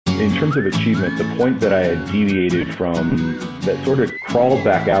In terms of achievement, the point that I had deviated from, that sort of crawled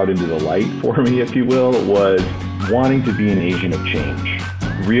back out into the light for me, if you will, was wanting to be an agent of change.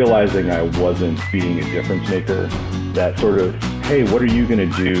 Realizing I wasn't being a difference maker, that sort of, hey, what are you going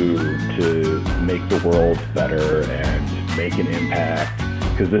to do to make the world better and make an impact?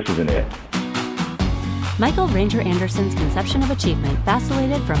 Because this isn't it. Michael Ranger Anderson's conception of achievement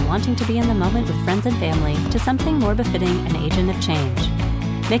vacillated from wanting to be in the moment with friends and family to something more befitting an agent of change.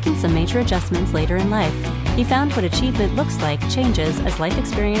 Making some major adjustments later in life, he found what achievement looks like changes as life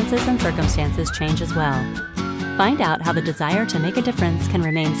experiences and circumstances change as well. Find out how the desire to make a difference can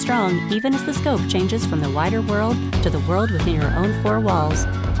remain strong even as the scope changes from the wider world to the world within your own four walls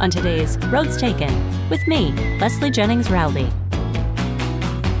on today's Roads Taken with me, Leslie Jennings Rowley.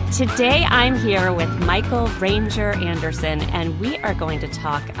 Today I'm here with Michael Ranger Anderson, and we are going to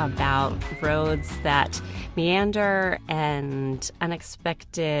talk about roads that meander and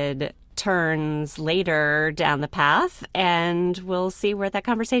unexpected turns later down the path, and we'll see where that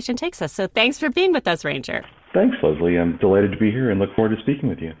conversation takes us. So thanks for being with us, Ranger. Thanks, Leslie. I'm delighted to be here and look forward to speaking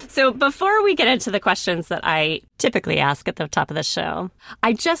with you. So before we get into the questions that I typically ask at the top of the show,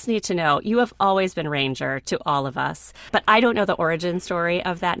 I just need to know, you have always been Ranger to all of us, but I don't know the origin story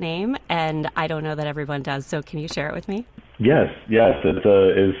of that name, and I don't know that everyone does. So can you share it with me? Yes. It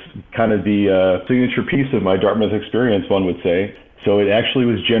is kind of the signature piece of my Dartmouth experience, one would say. So it actually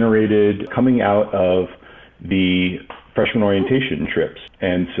was generated coming out of the freshman orientation trips.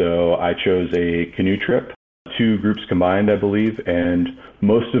 And so I chose a canoe trip. 2 groups combined, I believe, and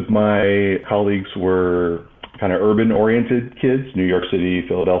most of my colleagues were kind of urban-oriented kids, New York City,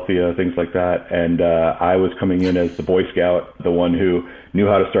 Philadelphia, things like that, and I was coming in as the Boy Scout, the one who knew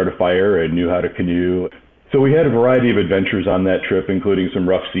how to start a fire and knew how to canoe. So we had a variety of adventures on that trip, including some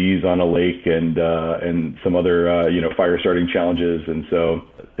rough seas on a lake and some other fire starting challenges, and so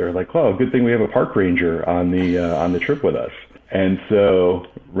they were like, "Oh, good thing we have a park ranger on the trip with us." And so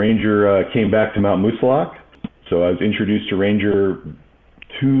Ranger came back to Mount Moosilauke. So I was introduced to Ranger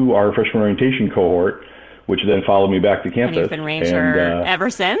to our freshman orientation cohort, which then followed me back to campus. And you've been Ranger ever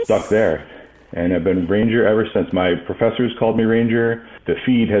since? Stuck there. And I've been Ranger ever since. My professors called me Ranger. The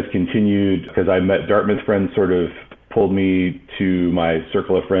feed has continued because I met Dartmouth friends, sort of pulled me to my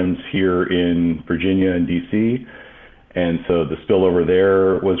circle of friends here in Virginia and DC. And so the spillover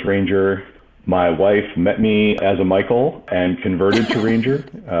there was Ranger. My wife met me as a Michael and converted to Ranger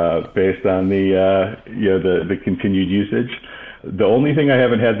based on the continued usage. The only thing I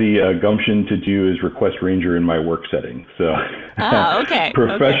haven't had the gumption to do is request Ranger in my work setting. So okay.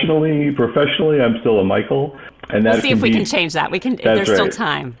 Professionally, I'm still a Michael, and that we'll see if we can change that. We can. There's still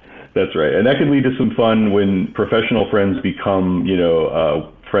time. That's right, and that can lead to some fun when professional friends become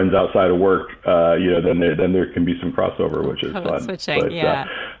friends outside of work, then there can be some crossover, which is fun. Switching, but, yeah.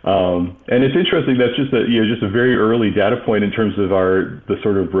 And it's interesting. That's just a very early data point in terms of the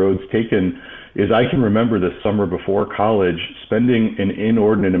sort of roads taken. Is I can remember the summer before college spending an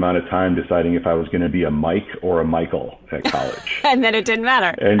inordinate amount of time deciding if I was going to be a Mike or a Michael at college. And then it didn't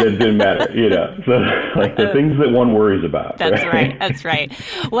matter. So like the things that one worries about. That's right. That's right.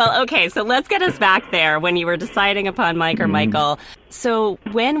 Well, okay. So let's get us back there when you were deciding upon Mike or Michael. So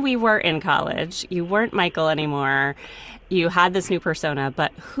when we were in college, you weren't Michael anymore. You had this new persona,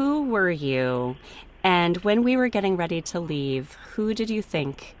 but who were you? And when we were getting ready to leave, who did you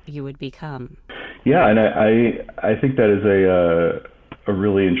think you would become? Yeah, and I think that is a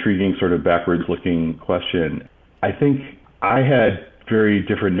really intriguing sort of backwards-looking question. I think I had very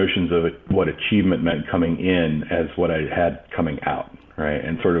different notions of what achievement meant coming in as what I had coming out, right?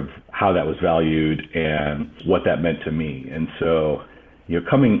 And sort of how that was valued and what that meant to me. And so,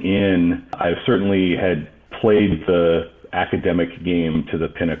 coming in, I certainly had played the academic game to the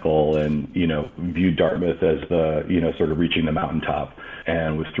pinnacle and, viewed Dartmouth as the, sort of reaching the mountaintop,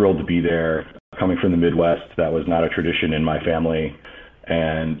 and was thrilled to be there. Coming from the Midwest, that was not a tradition in my family,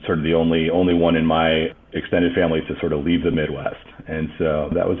 and sort of the only one in my extended family to sort of leave the Midwest. And so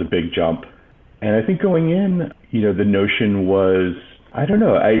that was a big jump. And I think going in, the notion was, I don't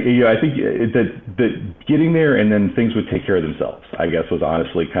know. I think that getting there and then things would take care of themselves, I guess, was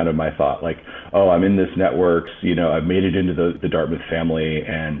honestly kind of my thought. Like, I'm in this network, I've made it into the Dartmouth family,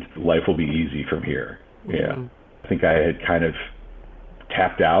 and life will be easy from here. Mm-hmm. Yeah. I think I had kind of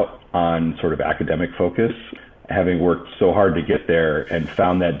tapped out on sort of academic focus, having worked so hard to get there and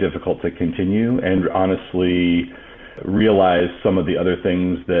found that difficult to continue, and honestly realized some of the other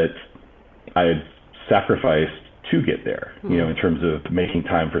things that I had sacrificed to get there, in terms of making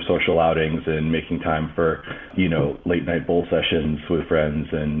time for social outings and making time for, late night bowl sessions with friends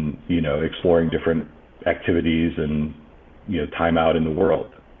and, exploring different activities and, time out in the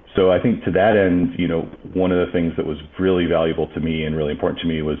world. So I think to that end, one of the things that was really valuable to me and really important to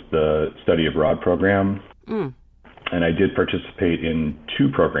me was the study abroad program. Mm. And I did participate in 2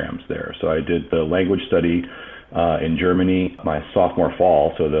 programs there. So I did the language study in Germany my sophomore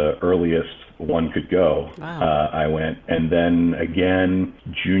fall, so the earliest one could go. Wow. I went. And then again,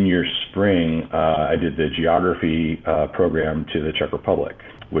 junior spring, I did the geography program to the Czech Republic,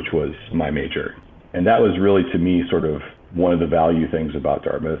 which was my major. And that was really, to me, sort of one of the value things about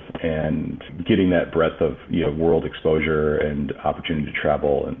Dartmouth, and getting that breadth of world exposure and opportunity to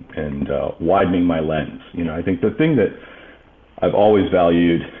travel and widening my lens. I think the thing that I've always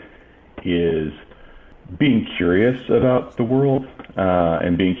valued is being curious about the world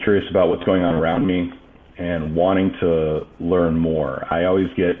and being curious about what's going on around me and wanting to learn more. I always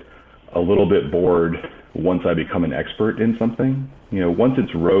get a little bit bored once I become an expert in something. Once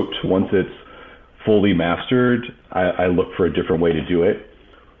it's rote, once it's fully mastered, I look for a different way to do it.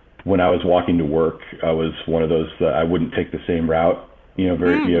 When I was walking to work, I was one of those that I wouldn't take the same route,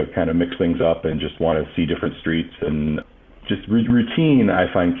 kind of mix things up and just want to see different streets. And just routine,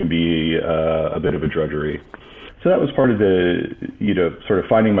 I find, can be a bit of a drudgery. So that was part of the, sort of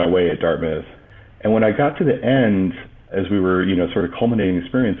finding my way at Dartmouth. And when I got to the end, as we were, sort of culminating the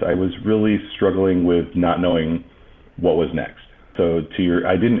experience, I was really struggling with not knowing what was next. So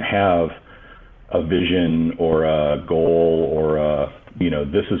I didn't have a vision or a goal or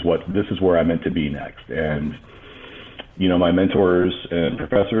this is where I meant to be next. And my mentors and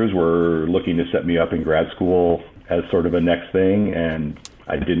professors were looking to set me up in grad school as sort of a next thing, and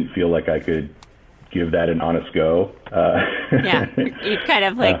I didn't feel like I could give that an honest go. Yeah, you'd kind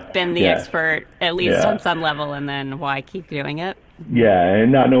of been the expert, at least on some level, and then why keep doing it? Yeah,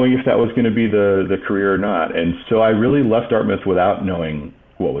 and not knowing if that was going to be the career or not. And so I really left Dartmouth without knowing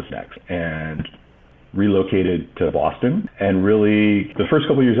what was next, and relocated to Boston. And really, the first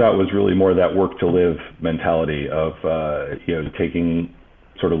couple of years out was really more of that work to live mentality of, taking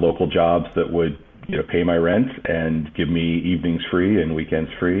sort of local jobs that would, pay my rent and give me evenings free and weekends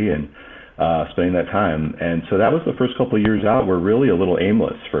free, and spending that time. And so that was the first couple of years out were really a little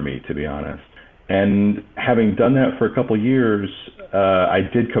aimless for me, to be honest. And having done that for a couple of years, I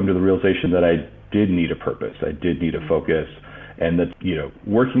did come to the realization that I did need a purpose. I did need a focus. And that,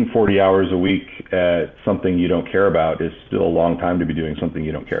 working 40 hours a week at something you don't care about is still a long time to be doing something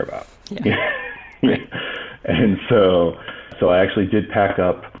you don't care about. Yeah. And so I actually did pack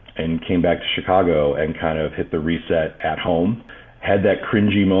up and came back to Chicago and kind of hit the reset at home. Had that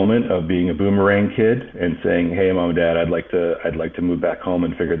cringy moment of being a boomerang kid and saying, "Hey, Mom and Dad, I'd like to move back home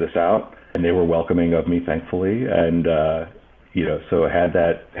and figure this out." And they were welcoming of me, thankfully. And so I had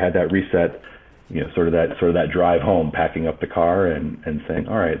that reset. Sort of that drive home, packing up the car and saying,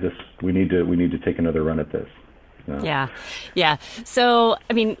 all right, we need to take another run at this. Yeah. So,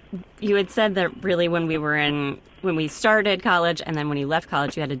 I mean, you had said that really when we started college and then when you left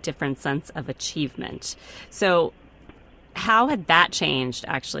college, you had a different sense of achievement. So how had that changed,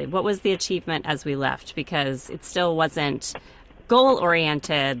 actually? What was the achievement as we left? Because it still wasn't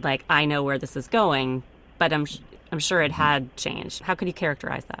goal-oriented, like, I know where this is going, but I'm sure it had changed. How could you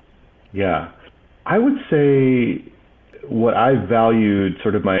characterize that? Yeah. I would say what I valued,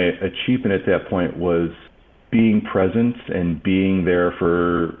 sort of my achievement at that point, was being present and being there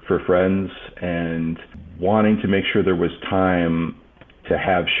for friends and wanting to make sure there was time to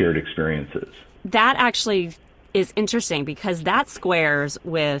have shared experiences. That actually is interesting because that squares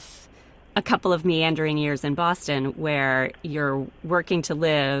with a couple of meandering years in Boston where you're working to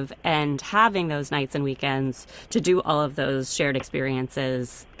live and having those nights and weekends to do all of those shared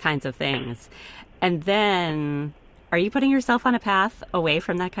experiences kinds of things. And then, are you putting yourself on a path away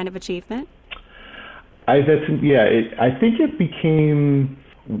from that kind of achievement? I think it became,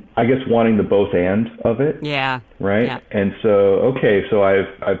 I guess, wanting the both and of it. Yeah. Right. Yeah. And so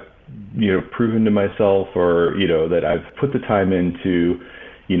I've proven to myself, or that I've put the time into,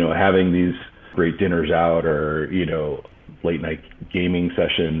 having these great dinners out, or late night gaming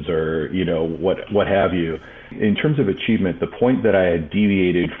sessions, or what have you. In terms of achievement, the point that I had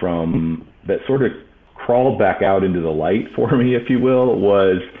deviated from, that sort of crawled back out into the light for me, if you will,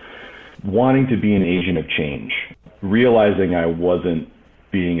 was wanting to be an agent of change, realizing I wasn't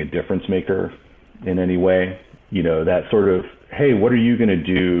being a difference maker in any way. That sort of, hey, what are you going to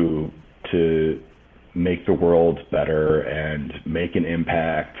do to make the world better and make an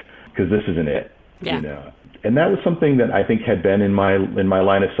impact? Because this isn't it. Yeah. And that was something that I think had been in my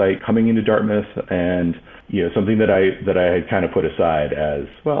line of sight coming into Dartmouth, and something that I had kind of put aside as,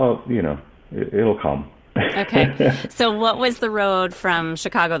 well, it'll come. Okay. So what was the road from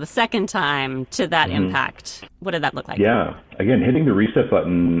Chicago the second time to that impact? What did that look like? Yeah. Again, hitting the reset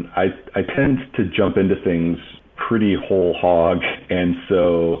button, I tend to jump into things pretty whole hog. And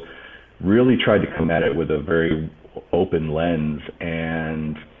so really tried to come at it with a very open lens.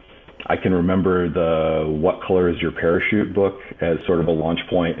 And I can remember the What Color is Your Parachute book as sort of a launch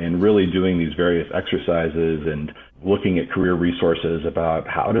point, and really doing these various exercises and looking at career resources about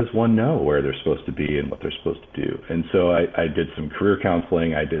how does one know where they're supposed to be and what they're supposed to do. And so I did some career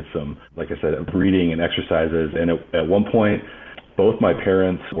counseling. I did some, like I said, reading and exercises. And at one point, both my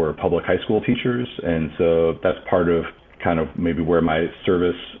parents were public high school teachers. And so that's part of kind of maybe where my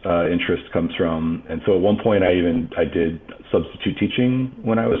service interest comes from. And so at one point I did substitute teaching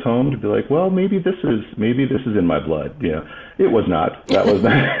when I was home to be like, well, maybe this is in my blood. You know, it was not. That was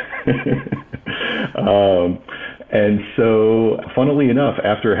not. And so funnily enough,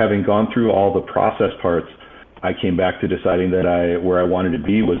 after having gone through all the process parts, I came back to deciding that where I wanted to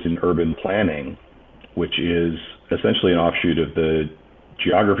be was in urban planning, which is essentially an offshoot of the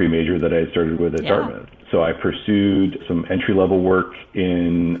geography major that I had started with at Dartmouth. So I pursued some entry-level work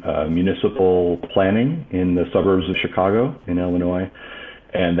in municipal planning in the suburbs of Chicago in Illinois.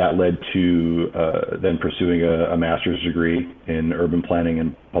 And that led to then pursuing a master's degree in urban planning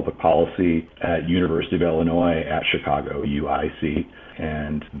and public policy at University of Illinois at Chicago, UIC.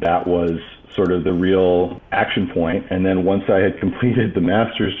 And that was sort of the real action point. And then once I had completed the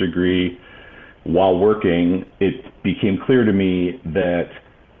master's degree while working, it became clear to me that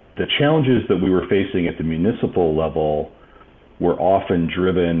the challenges that we were facing at the municipal level were often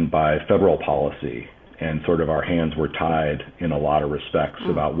driven by federal policy, and sort of our hands were tied in a lot of respects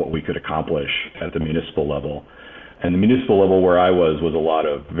about what we could accomplish at the municipal level. And the municipal level where I was a lot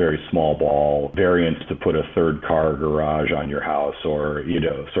of very small ball variants to put a third car garage on your house, or, you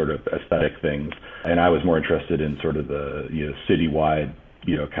know, sort of aesthetic things. And I was more interested in sort of the, you know, citywide,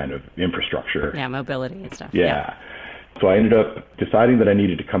 you know, kind of infrastructure. Yeah, mobility and stuff. Yeah. So I ended up deciding that I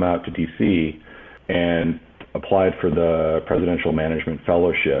needed to come out to DC and applied for the Presidential Management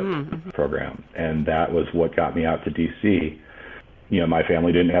Fellowship program. And that was what got me out to DC. You know, my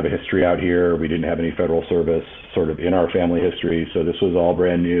family didn't have a history out here. We didn't have any federal service sort of in our family history. So this was all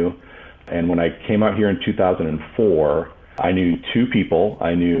brand new. And when I came out here in 2004, I knew two people.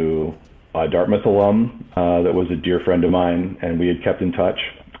 I knew a Dartmouth alum that was a dear friend of mine, and we had kept in touch.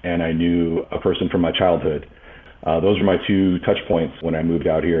 And I knew a person from my childhood. Those were my two touch points when I moved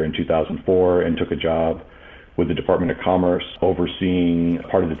out here in 2004 and took a job with the Department of Commerce, overseeing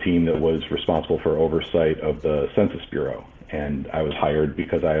part of the team that was responsible for oversight of the Census Bureau. And I was hired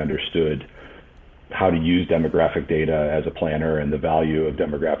because I understood how to use demographic data as a planner and the value of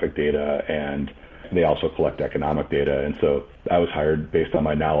demographic data. And they also collect economic data. And so I was hired based on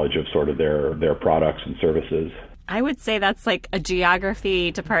my knowledge of sort of their products and services. I would say that's like a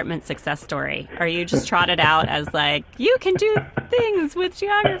geography department success story. Or you just trotted out as like, you can do things with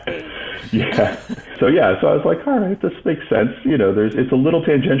geography. Yeah. So I was like, all right, this makes sense. You know, it's a little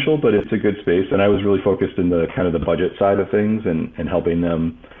tangential, but it's a good space. And I was really focused in the kind of the budget side of things and helping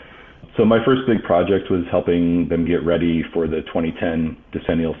them. So my first big project was helping them get ready for the 2010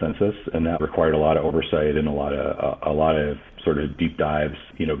 decennial census, and that required a lot of oversight and a lot of sort of deep dives,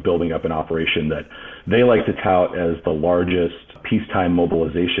 you know, building up an operation that they like to tout as the largest peacetime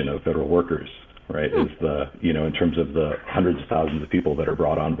mobilization of federal workers, right? Is the, you know, in terms of the hundreds of thousands of people that are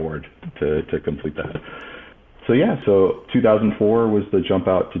brought on board to complete that. So 2004 was the jump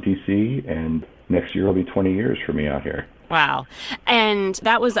out to DC, and next year will be 20 years for me out here. Wow. And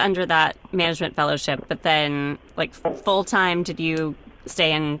that was under that management fellowship, but then like full time, did you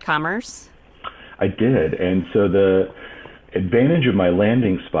stay in commerce? I did. And so the advantage of my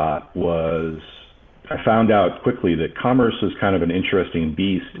landing spot was I found out quickly that commerce is kind of an interesting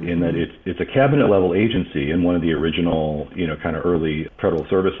beast in that it's a cabinet level agency and one of the original, you know, kind of early federal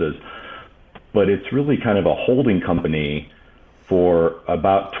services, but it's really kind of a holding company for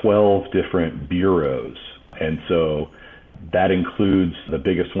about 12 different bureaus. And so that includes, the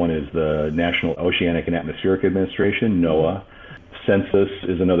biggest one is the National Oceanic and Atmospheric Administration, NOAA. Census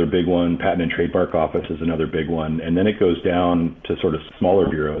is another big one. Patent and Trademark Office is another big one. And then it goes down to sort of smaller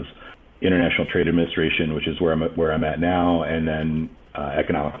bureaus, International Trade Administration, which is where I'm at now, and then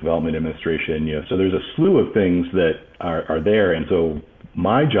Economic Development Administration. You know, so there's a slew of things that are there. And so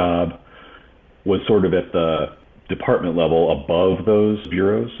my job was sort of at the department level above those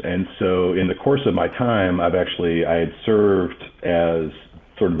bureaus. And so in the course of my time, I had served as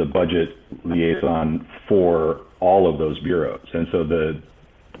sort of the budget liaison for all of those bureaus. And so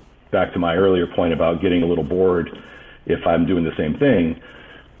back to my earlier point about getting a little bored if I'm doing the same thing,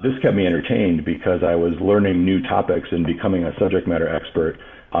 this kept me entertained because I was learning new topics and becoming a subject matter expert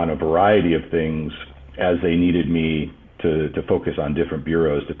on a variety of things as they needed me to focus on different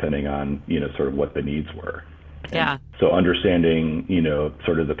bureaus depending on, sort of what the needs were. Yeah. And so understanding,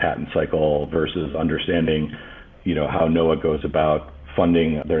 sort of the patent cycle versus understanding, how NOAA goes about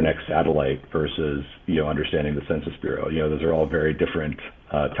funding their next satellite versus, understanding the Census Bureau. Those are all very different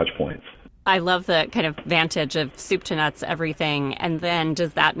touch points. I love the kind of vantage of soup to nuts, everything. And then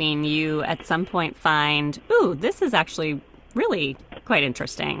does that mean you at some point find, ooh, this is actually really quite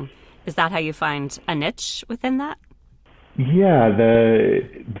interesting? Is that how you find a niche within that? Yeah,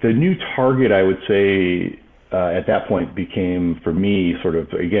 the new target, I would say, at that point became, for me, sort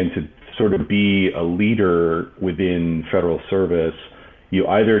of, again, to sort of be a leader within federal service, you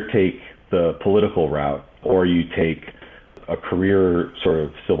either take the political route or you take a career sort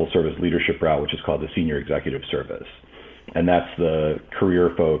of civil service leadership route, which is called the senior executive service. And that's the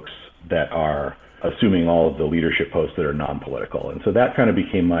career folks that are assuming all of the leadership posts that are non-political. And so that kind of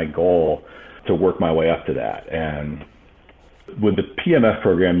became my goal, to work my way up to that. And with the PMF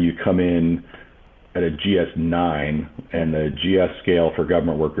program, you come in at a GS-9, and the GS scale for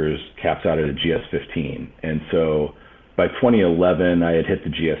government workers caps out at a GS-15. And so by 2011, I had hit the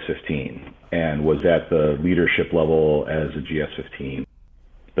GS-15 and was at the leadership level as a GS-15.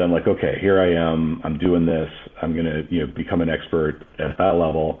 Then I'm like, okay, here I am, I'm doing this, I'm gonna become an expert at that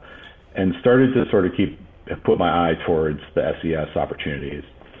level, and started to sort of put my eye towards the SES opportunities.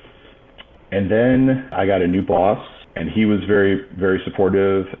 And then I got a new boss, and he was very, very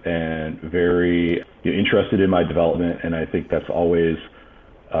supportive and very interested in my development. And I think that's always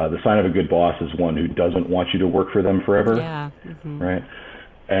the sign of a good boss, is one who doesn't want you to work for them forever. Yeah. Mm-hmm. Right.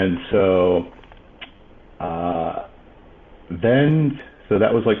 And so so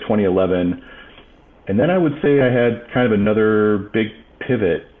that was like 2011. And then I would say I had kind of another big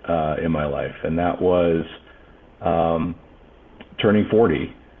pivot in my life, and that was turning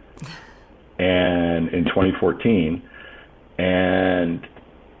 40 and in 2014, and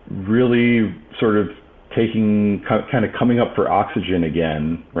really sort of coming up for oxygen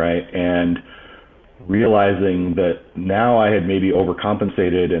again, right? And realizing that now I had maybe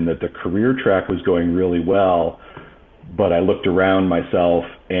overcompensated and that the career track was going really well, but I looked around myself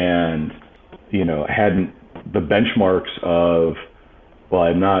and, hadn't the benchmarks of, well,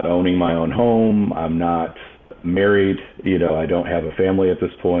 I'm not owning my own home, I'm not married, I don't have a family at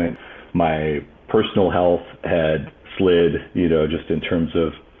this point. My personal health had slid, just in terms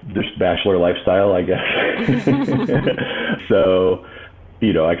of this bachelor lifestyle, I guess. So,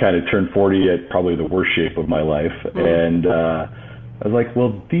 I kind of turned 40 at probably the worst shape of my life. And I was like,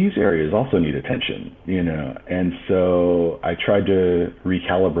 well, these areas also need attention, And so I tried to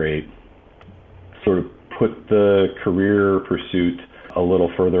recalibrate, sort of put the career pursuit a little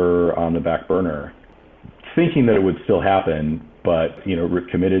further on the back burner, thinking that it would still happen, but,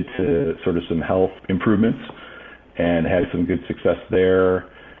 committed to sort of some health improvements and had some good success there,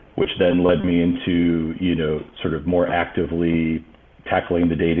 which then led me into, sort of more actively tackling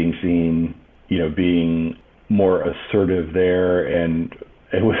the dating scene, being more assertive there. And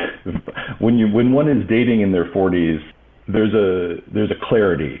when one is dating in their 40s, there's a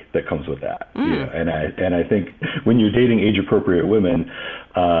clarity that comes with that. And I think when you're dating age appropriate women,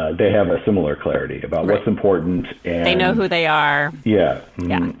 they have a similar clarity about what's important, and they know who they are. Yeah.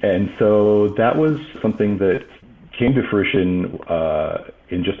 And so that was something that came to fruition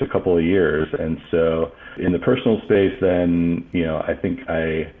in just a couple of years. And so in the personal space, then, I think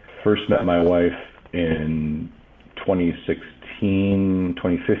I first met my wife in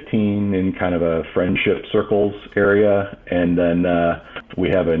 2015 in kind of a friendship circles area. And then we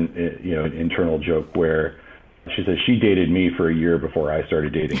have an internal joke where she says she dated me for a year before I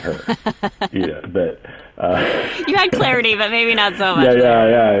started dating her. You had clarity, but maybe not so much.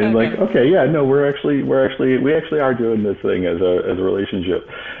 Yeah. And like, okay, yeah, no, we actually are doing this thing as a relationship.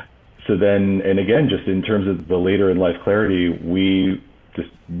 So then, and again, just in terms of the later in life clarity, we just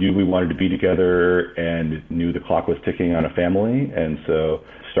knew we wanted to be together and knew the clock was ticking on a family. And so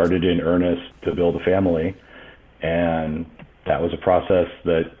started in earnest to build a family. And that was a process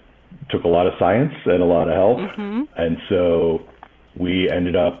that took a lot of science and a lot of help. Mm-hmm. And so we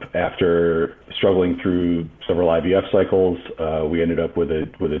ended up, after struggling through several IVF cycles, we ended up with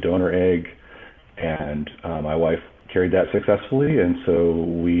a donor egg, and my wife carried that successfully. And so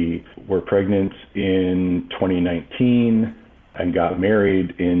we were pregnant in 2019 and got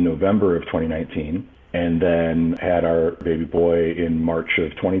married in November of 2019, and then had our baby boy in March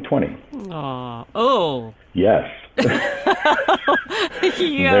of 2020. Aww. Oh. Yes.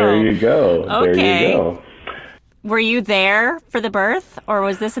 Yeah. There you go. Okay. There you go. Were you there for the birth, or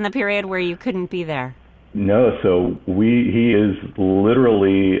was this in the period where you couldn't be there? No, so he is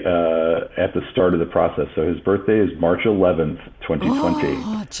literally at the start of the process. So his birthday is March 11th, 2020.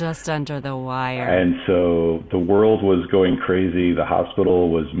 Oh, just under the wire. And so the world was going crazy. The hospital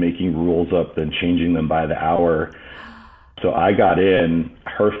was making rules up, then changing them by the hour. So I got in.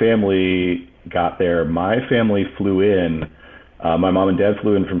 Her family got there. My family flew in. My mom and dad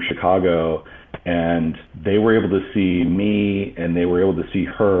flew in from Chicago, and they were able to see me, and they were able to see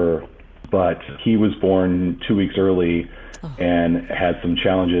her. But he was born 2 weeks early and had some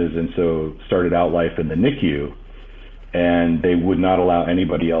challenges, and so started out life in the NICU. And they would not allow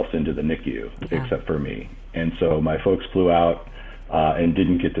anybody else into the NICU except for me. And so my folks flew out and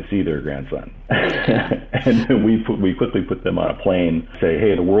didn't get to see their grandson. And then we quickly put them on a plane, say,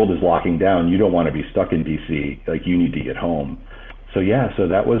 hey, the world is locking down. You don't want to be stuck in DC. Like, you need to get home. So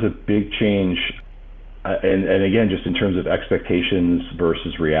that was a big change. And again, just in terms of expectations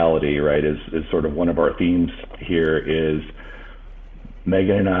versus reality, right, is sort of one of our themes here. Is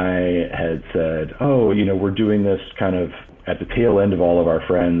Megan and I had said, we're doing this kind of at the tail end of all of our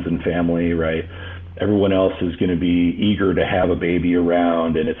friends and family, right? Everyone else is going to be eager to have a baby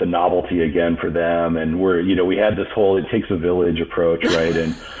around, and it's a novelty again for them. And we had this whole it takes a village approach, right?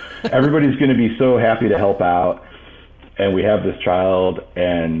 And everybody's going to be so happy to help out. And we have this child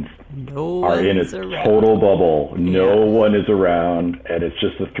and are in a total bubble. No one is around, and it's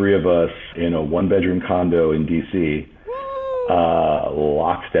just the three of us in a 1-bedroom condo in DC,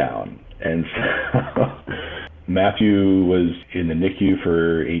 locked down. And so Matthew was in the NICU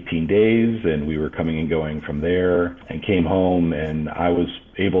for 18 days, and we were coming and going from there, and came home, and I was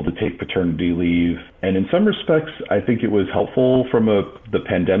able to take paternity leave. And in some respects, I think it was helpful from the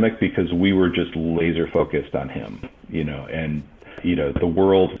pandemic, because we were just laser focused on him, and the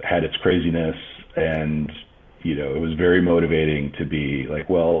world had its craziness, and it was very motivating to be like,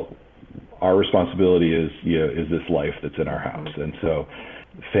 well, our responsibility is this life that's in our house. And so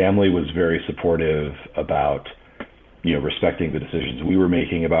family was very supportive about respecting the decisions we were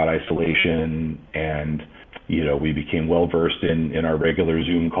making about isolation, and we became well versed in our regular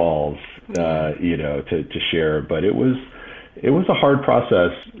Zoom calls to share. But it was a hard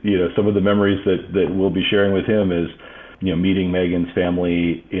process. Some of the memories that we'll be sharing with him is meeting Megan's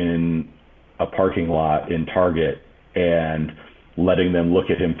family in a parking lot in Target and letting them look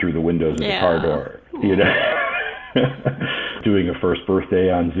at him through the windows of the car door, doing a first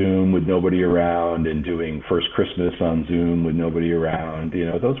birthday on Zoom with nobody around, and doing first Christmas on Zoom with nobody around.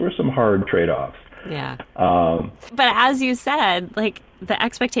 Those were some hard trade-offs. Yeah. But as you said, like, the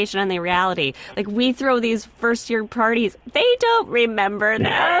expectation and the reality, like, we throw these first year parties, they don't remember them.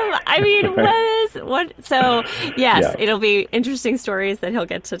 I mean, what? So yes, it'll be interesting stories that he'll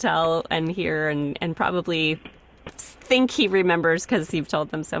get to tell and hear and probably think he remembers because you've told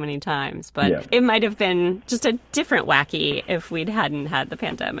them so many times. But it might have been just a different wacky if we hadn't had the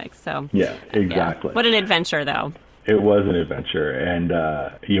pandemic. So yeah, exactly. Yeah. What an adventure, though. It was an adventure. And,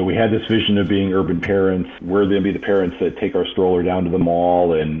 we had this vision of being urban parents. We're going to be the parents that take our stroller down to the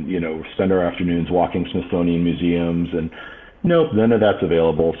mall and, spend our afternoons walking Smithsonian museums. And nope, none of that's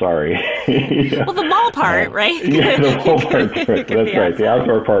available. Sorry. Well, the mall part, right? Yeah, the mall part. That's right. The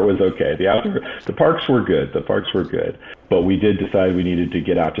outdoor part was okay. The parks were good. But we did decide we needed to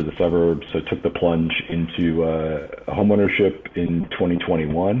get out to the suburbs, so took the plunge into homeownership in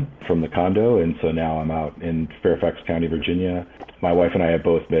 2021 from the condo. And so now I'm out in Fairfax County, Virginia. My wife and I have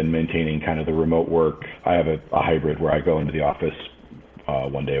both been maintaining kind of the remote work. I have a hybrid where I go into the office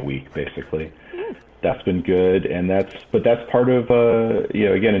 1 day a week, basically. That's been good. And that's part of,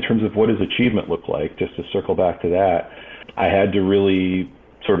 again, in terms of what does achievement look like, just to circle back to that, I had to really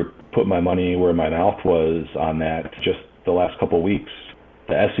sort of put my money where my mouth was on that just the last couple of weeks.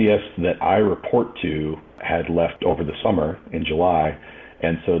 The SES that I report to had left over the summer in July,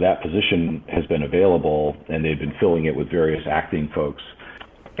 and so that position has been available, and they've been filling it with various acting folks.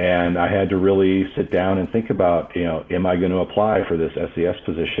 And I had to really sit down and think about, am I going to apply for this SES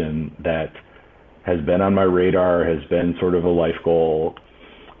position that has been on my radar, has been sort of a life goal?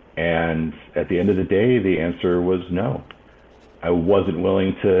 And at the end of the day, the answer was no. I wasn't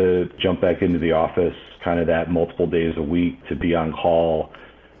willing to jump back into the office kind of that multiple days a week, to be on call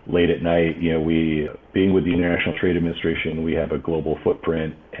late at night. Being with the International Trade Administration, we have a global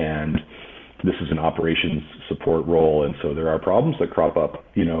footprint, and this is an operations support role. And so there are problems that crop up,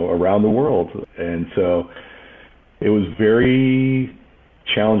 around the world. And so it was very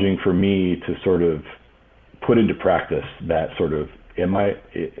challenging for me to sort of put into practice that sort of, am I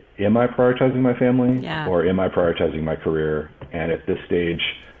prioritizing my family, or am I prioritizing my career? And at this stage,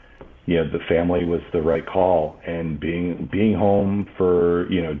 the family was the right call, and being home for,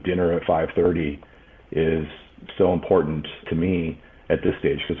 dinner at 5:30 is so important to me at this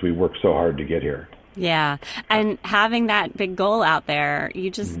stage because we worked so hard to get here. Yeah. And having that big goal out there, you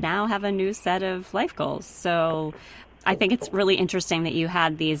just now have a new set of life goals. So I think it's really interesting that you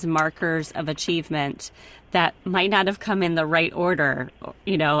had these markers of achievement that might not have come in the right order,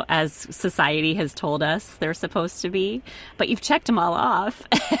 as society has told us they're supposed to be, but you've checked them all off.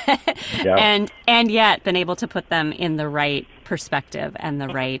 Yeah. and yet been able to put them in the right perspective and the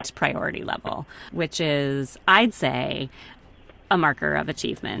right priority level, which is, I'd say, a marker of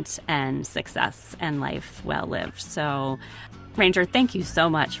achievement and success and life well lived. So, Ranger, thank you so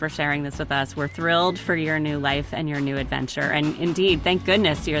much for sharing this with us. We're thrilled for your new life and your new adventure. And indeed, thank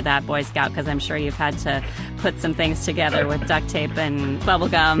goodness you're that Boy Scout, because I'm sure you've had to put some things together with duct tape and bubble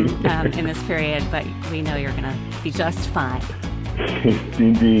gum in this period, but we know you're going to be just fine.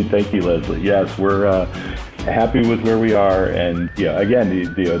 Indeed. Thank you, Leslie. Yes, we're happy with where we are. And again,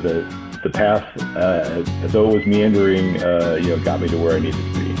 the path, though it was meandering, got me to where I needed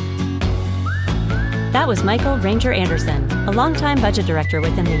to be. That was Michael Ranger Anderson, a longtime budget director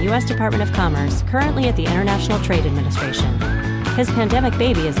within the U.S. Department of Commerce, currently at the International Trade Administration. His pandemic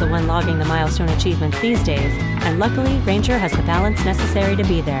baby is the one logging the milestone achievements these days, and luckily, Ranger has the balance necessary to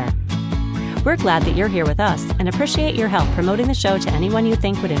be there. We're glad that you're here with us and appreciate your help promoting the show to anyone you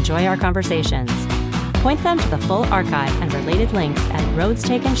think would enjoy our conversations. Point them to the full archive and related links at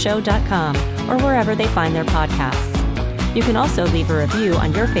roadstakenshow.com or wherever they find their podcasts. You can also leave a review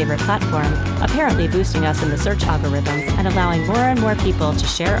on your favorite platform, apparently boosting us in the search algorithms and allowing more and more people to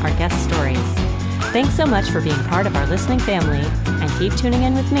share our guest stories. Thanks so much for being part of our listening family, and keep tuning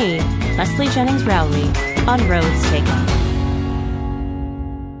in with me, Leslie Jennings Rowley, on Roads Taken.